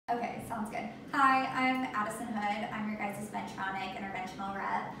Okay, sounds good. Hi, I'm Addison Hood. I'm your guys' Ventronic interventional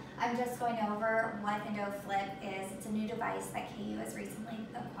rep. I'm just going over what Endoflip is. It's a new device that KU has recently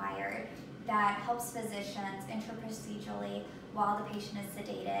acquired that helps physicians intraprocedurally while the patient is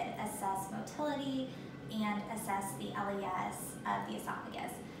sedated assess motility and assess the LES of the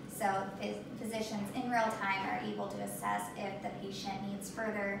esophagus. So physicians in real time are able to assess if the patient needs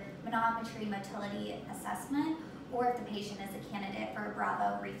further manometry motility assessment or if the patient is a candidate for a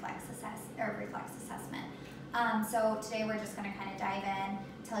Bravo reflex assessment. So today we're just going to kind of dive in,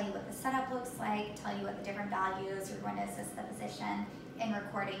 tell you what the setup looks like, tell you what the different values you're going to assist the physician in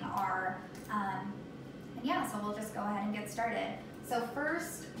recording are. And yeah, so we'll just go ahead and get started. So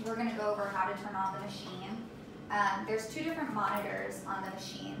first, we're going to go over how to turn on the machine. There's two different monitors on the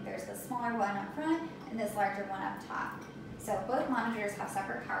machine. There's the smaller one up front and this larger one up top. So both monitors have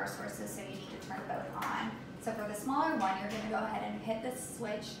separate power sources, so you need to turn both on. So for the smaller one, you're going to go ahead and hit this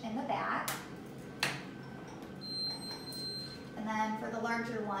switch in the back. And then for the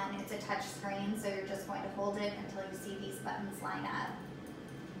larger one, it's a touch screen, so you're just going to hold it until you see these buttons light up.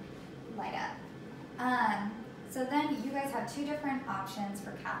 So then you guys have two different options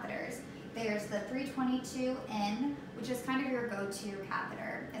for catheters. There's the 322N, which is kind of your go-to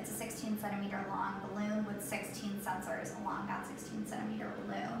catheter. It's a 16 centimeter long balloon with 16 sensors along that 16 centimeter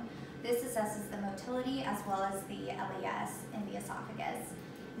balloon. This assesses the motility as well as the LES in the esophagus.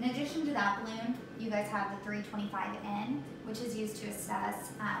 In addition to that balloon, you guys have the 325N, which is used to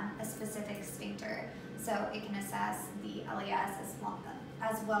assess a specific sphincter. So it can assess the LES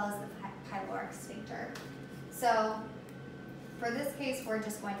as well as the pyloric sphincter. So for this case, we're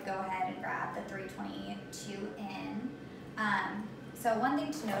just going to go ahead and grab the 322N. So one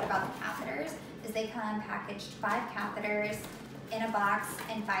thing to note about the catheters is they come packaged 5 catheters in a box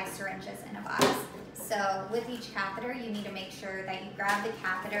and 5 syringes in a box. So with each catheter, you need to make sure that you grab the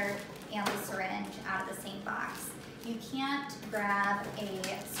catheter and the syringe out of the same box. You can't grab a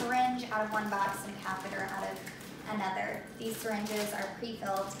syringe out of one box and a catheter out of another. These syringes are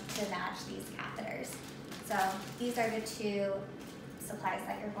pre-filled to match these catheters. So these are the two supplies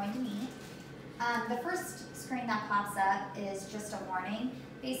that you're going to need. The first screen that pops up is just a warning.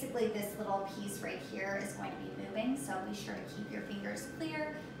 Basically, this little piece right here is going to be moving, so be sure to keep your fingers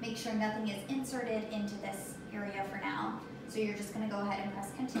clear. Make sure nothing is inserted into this area for now. So you're just going to go ahead and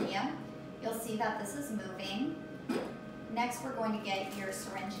press continue. You'll see that this is moving. Next, we're going to get your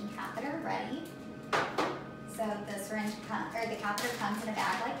syringe and catheter ready. So the catheter comes in a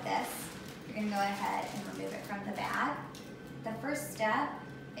bag like this. You're going to go ahead and remove it from the bag. The first step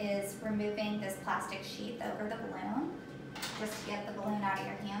is removing this plastic sheath over the balloon. Just to get the balloon out of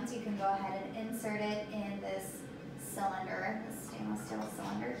your hands, you can go ahead and insert it in this cylinder, this stainless steel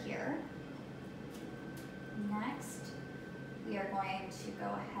cylinder here. Next, we are going to go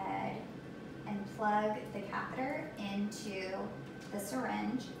ahead and plug the catheter into the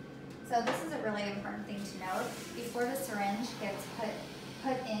syringe. So this is a really important thing to note. Before the syringe gets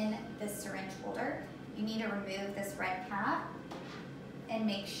put in this syringe holder, you need to remove this red cap and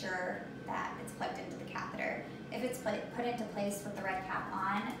make sure that it's plugged into the catheter. If it's put into place with the red cap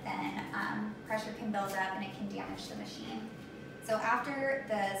on, then pressure can build up and it can damage the machine. So after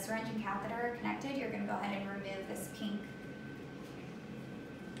the syringe and catheter are connected, you're going to go ahead and remove this pink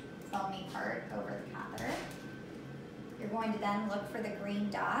foamy part over the catheter. You're going to then look for the green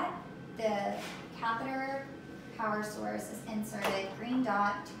dot. The catheter power source is inserted green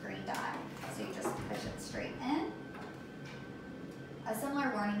dot to green dot. So you just push it straight in. A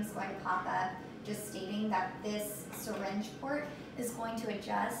similar warning is going to pop up just stating that this syringe port is going to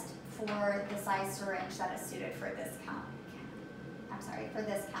adjust for the size syringe that is suited for this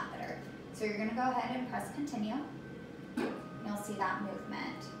catheter. So you're going to go ahead and press continue. You'll see that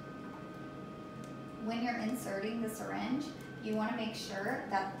movement. When you're inserting the syringe, you want to make sure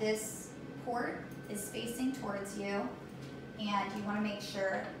that this port is facing towards you, and you want to make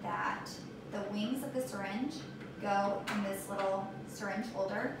sure that the wings of the syringe go in this little syringe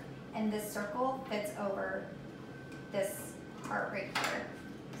holder, and this circle fits over this part right here.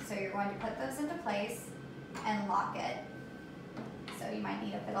 So you're going to put those into place and lock it. So you might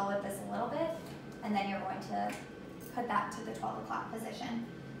need to fiddle with this a little bit, and then you're going to put that to the 12 o'clock position.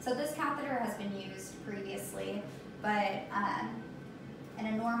 So this catheter has been used previously, but in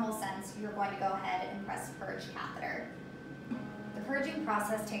a normal sense, you're going to go ahead and press purge catheter. The purging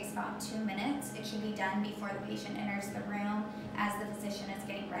process takes about 2 minutes. It should be done before the patient enters the room as the physician is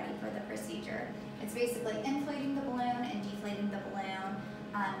getting ready for the procedure. It's basically inflating the balloon and deflating the balloon,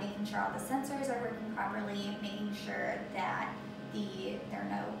 making sure all the sensors are working properly, making sure that there are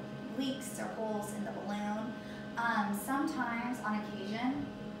no leaks or holes in the balloon. Sometimes, on occasion,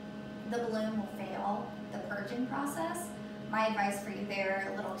 the balloon will fail the purging process. My advice for you there,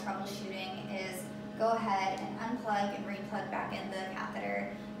 a little troubleshooting, is go ahead and unplug and replug back in the catheter.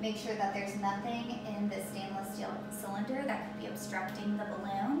 Make sure that there's nothing in the stainless steel cylinder that could be obstructing the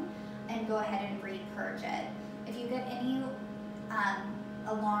balloon, and go ahead and re-purge it. If you get any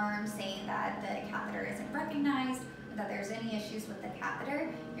alarm saying that the catheter isn't recognized, or that there's any issues with the catheter,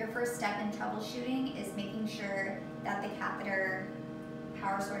 your first step in troubleshooting is making sure that the catheter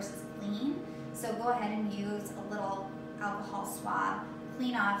power source is clean. So go ahead and use a little alcohol swab,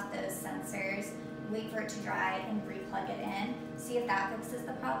 clean off those sensors, wait for it to dry, and re-plug it in. See if that fixes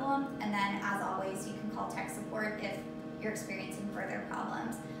the problem, and then as always, you can call tech support if you're experiencing further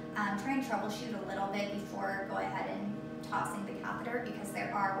problems. Try and troubleshoot a little bit before go ahead and tossing the catheter, because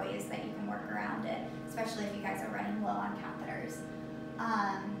there are ways that you can work around it, especially if you guys are running low on catheters.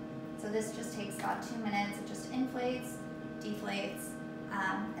 So this just takes about 2 minutes. It just inflates, deflates,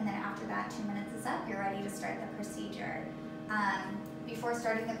 and then after that 2 minutes is up, you're ready to start the procedure. Before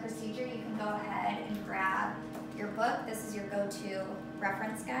starting the procedure, you can go ahead and grab your book. This is your go-to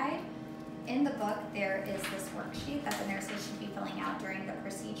reference guide. In the book, there is this worksheet that the nurses should be filling out during the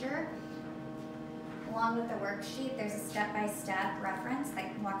procedure. Along with the worksheet, there's a step-by-step reference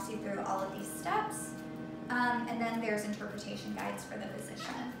that walks you through all of these steps. And then there's interpretation guides for the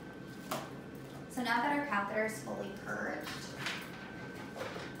physician. So now that our catheter is fully purged,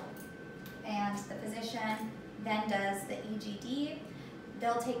 and the physician then does the EGD,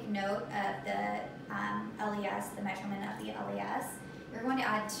 they'll take note of the LES, the measurement of the LES. You're going to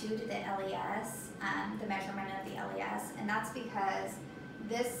add 2 to the LES, the measurement of the LES, and that's because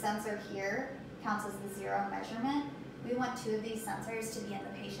this sensor here counts as the 0 measurement. We want 2 of these sensors to be in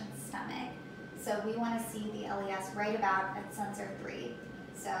the patient's stomach. So we want to see the LES right about at sensor 3.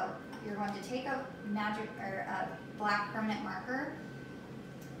 So you're going to take a black permanent marker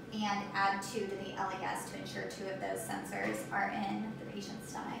and add 2 to the LES to ensure 2 of those sensors are in the patient's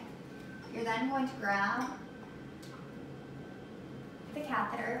stomach. You're then going to grab the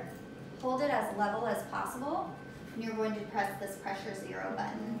catheter, hold it as level as possible, and you're going to press this pressure 0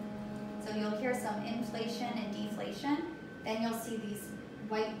 button. So you'll hear some inflation and deflation. Then you'll see these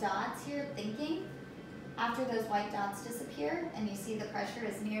white dots here blinking. After those white dots disappear and you see the pressure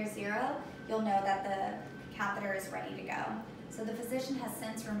is near 0, you'll know that the catheter is ready to go. So the physician has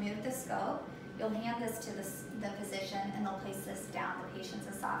since removed the scope. You'll hand this to the physician, and they'll place this down the patient's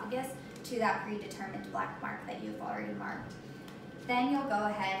esophagus to that predetermined black mark that you've already marked. Then you'll go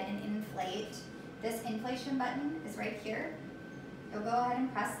ahead and inflate. This inflation button is right here. You'll go ahead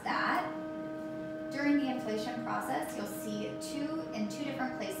and press that. During the inflation process, you'll see in two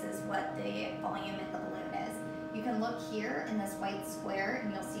different places what the volume in the balloon is. You can look here in this white square,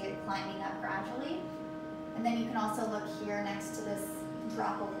 and you'll see it climbing up gradually. And then you can also look here next to this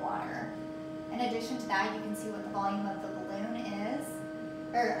drop of water. In addition to that, you can see what the volume of the balloon is,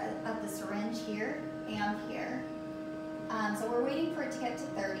 or of the syringe here and here. So we're waiting for it to get to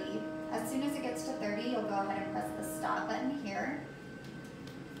 30. As soon as it gets to 30, you'll go ahead and press the stop button here.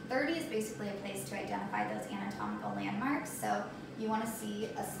 30 is basically a place to identify those anatomical landmarks. So you want to see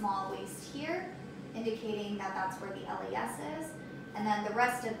a small waist here, indicating that that's where the LES is. And then the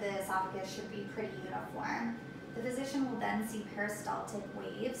rest of the esophagus should be pretty uniform. The physician will then see peristaltic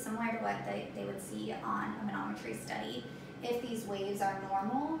waves, similar to what they would see on a manometry study. If these waves are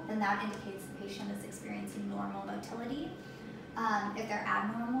normal, then that indicates the patient is experiencing normal motility. If they're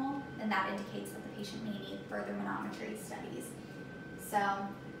abnormal, then that indicates that the patient may need further manometry studies. So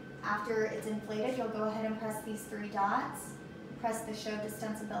after it's inflated, you'll go ahead and press these 3 dots, press the show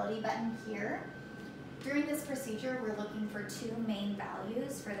distensibility button here. During this procedure, we're looking for 2 main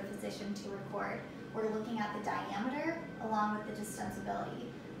values for the physician to record. We're looking at the diameter along with the distensibility.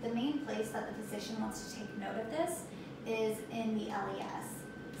 The main place that the physician wants to take note of this is in the LES.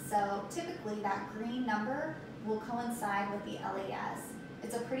 So typically that green number will coincide with the LES.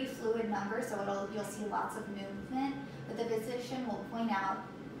 It's a pretty fluid number, so you'll see lots of movement, but the physician will point out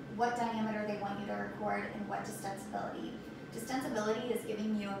what diameter they want you to record and what distensibility. Distensibility is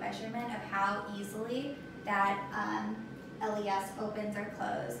giving you a measurement of how easily that LES opens or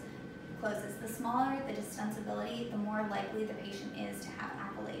closes. The smaller the distensibility, the more likely the patient is to have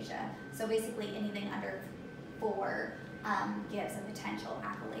achalasia. So basically anything under 4 gives a potential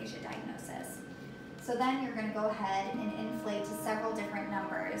achalasia diagnosis. So then you're going to go ahead and inflate to several different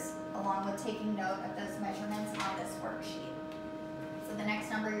numbers along with taking note of those measurements on this worksheet. So the next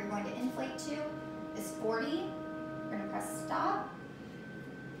number you're going to inflate to is 40. You're going to press stop.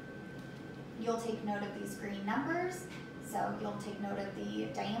 You'll take note of these green numbers. So you'll take note of the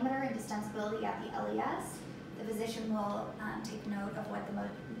diameter and distensibility at the LES. The physician will take note of what the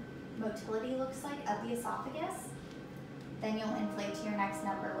motility looks like of the esophagus. Then you'll inflate to your next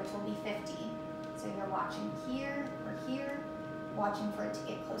number, which will be 50. So you're watching here or here, watching for it to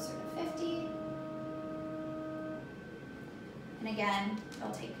get closer to 50. And again,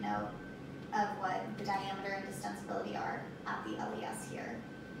 you'll take note of what the diameter and distensibility are at the LES here.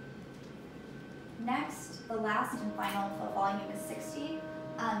 Next, the last and final fill volume is 60.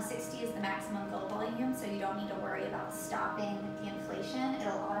 60 is the maximum fill volume, so you don't need to worry about stopping the inflation.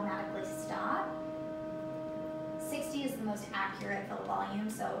 It'll automatically stop. 60 is the most accurate fill volume,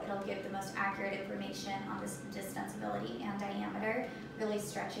 so it'll give the most accurate information on this distensibility and diameter, really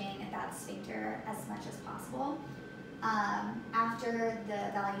stretching that sphincter as much as possible. After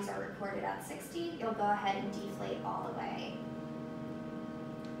the values are recorded at 60, you'll go ahead and deflate all the way.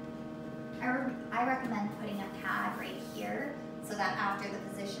 I recommend putting a pad right here so that after the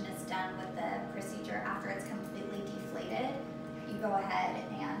physician is done with the procedure, after it's completely deflated, you go ahead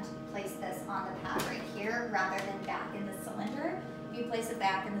and place this on the pad right here rather than back in the cylinder. If you place it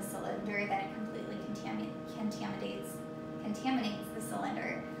back in the cylinder, then it completely contaminates the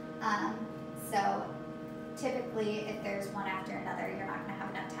cylinder. So typically, if there's one after another, you're not going to have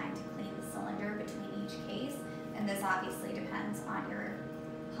enough time to clean the cylinder between each case, and this obviously depends on your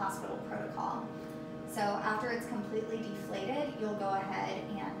hospital protocol. So after it's completely deflated, you'll go ahead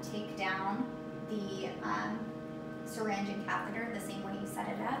and take down the syringe and catheter the same way you set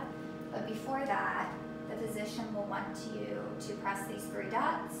it up. But before that, the physician will want you to press these 3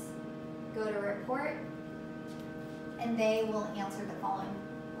 dots, go to report, and they will answer the following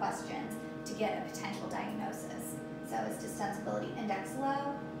questions to get a potential diagnosis. So is distensibility index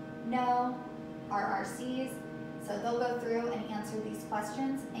low? No. RRCs? So they'll go through and answer these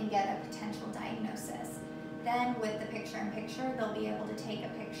questions and get a potential diagnosis. Then with the picture-in-picture, they'll be able to take a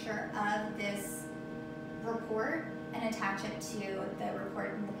picture of this report and attach it to the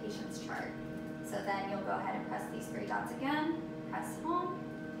report in the patient's chart. So then you'll go ahead and press these 3 dots again, press home.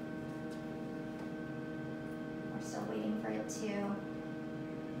 We're still waiting for it to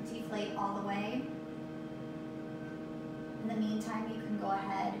deflate all the way. In the meantime, you can go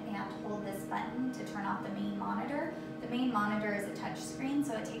ahead and hold this button to turn off the main monitor. The main monitor is a touch screen,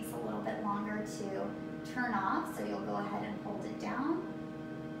 so it takes a little bit longer to turn off, so you'll go ahead and hold it down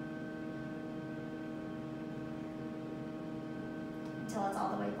until it's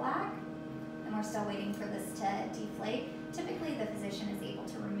all the way black. And we're still waiting for this to deflate. Typically, the physician is able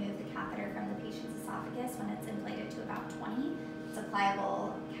to remove the catheter from the patient's esophagus when it's inflated to about 20. It's a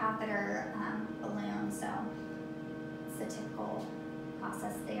pliable catheter balloon, so it's the typical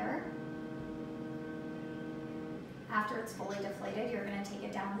process there. After it's fully deflated, you're going to take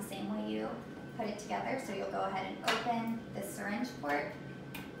it down the same way you put it together. So you'll go ahead and open the syringe port,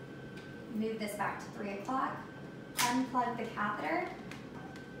 move this back to 3 o'clock, unplug the catheter,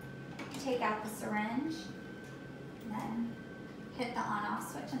 take out the syringe, and then hit the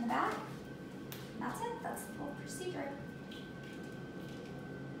on-off switch in the back. And that's it. That's the full procedure.